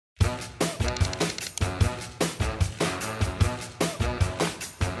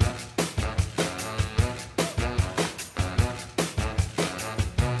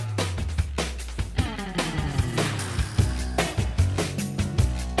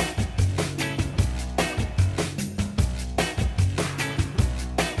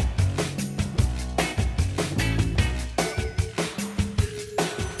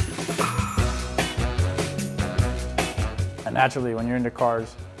Naturally, when you're into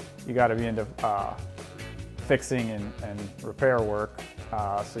cars, you got to be into fixing and repair work.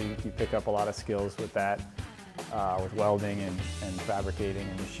 So you pick up a lot of skills with that, with welding and fabricating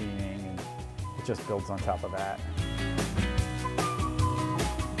and machining, and it just builds on top of that.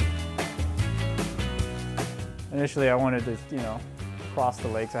 Initially, I wanted to, cross the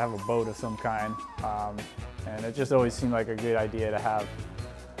lakes. I have a boat of some kind, and it just always seemed like a good idea to have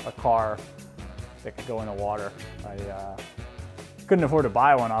a car that could go in the water. I couldn't afford to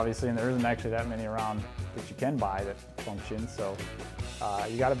buy one, obviously, and there isn't actually that many around that you can buy that function, so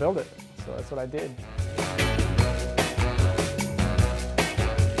you got to build it. So that's what I did.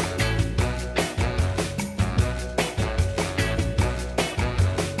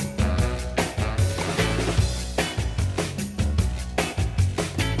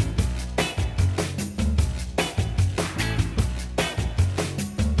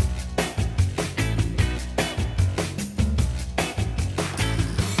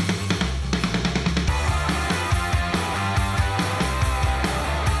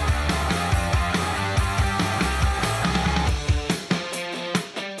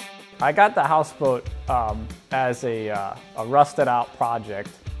 I got the houseboat as a rusted out project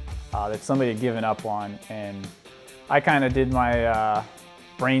that somebody had given up on, and I kind of did my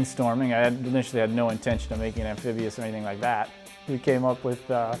brainstorming. I initially had no intention of making it amphibious or anything like that. We came up with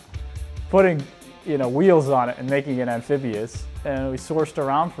putting wheels on it and making it amphibious, and we sourced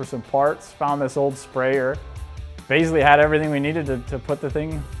around for some parts, found this old sprayer, basically had everything we needed to put the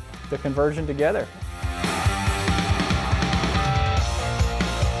conversion together.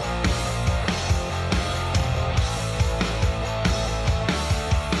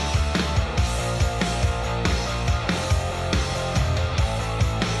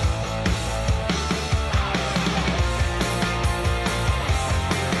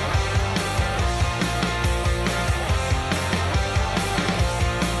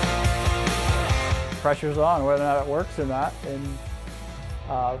 Pressure's on whether or not it works or not,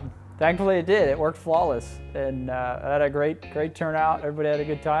 and thankfully it did. It worked flawless, and I had a great turnout. Everybody had a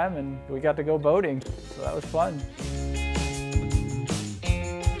good time, and we got to go boating, so that was fun.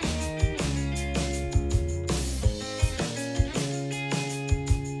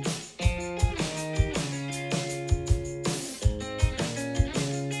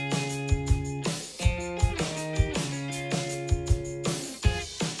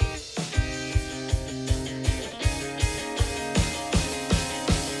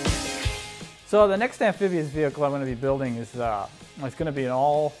 So the next amphibious vehicle I'm going to be building is it's going to be an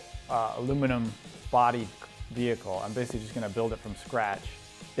all aluminum bodied vehicle. I'm basically just going to build it from scratch.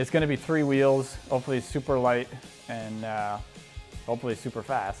 It's going to be 3 wheels, hopefully super light, and hopefully super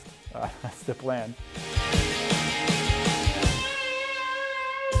fast. That's the plan.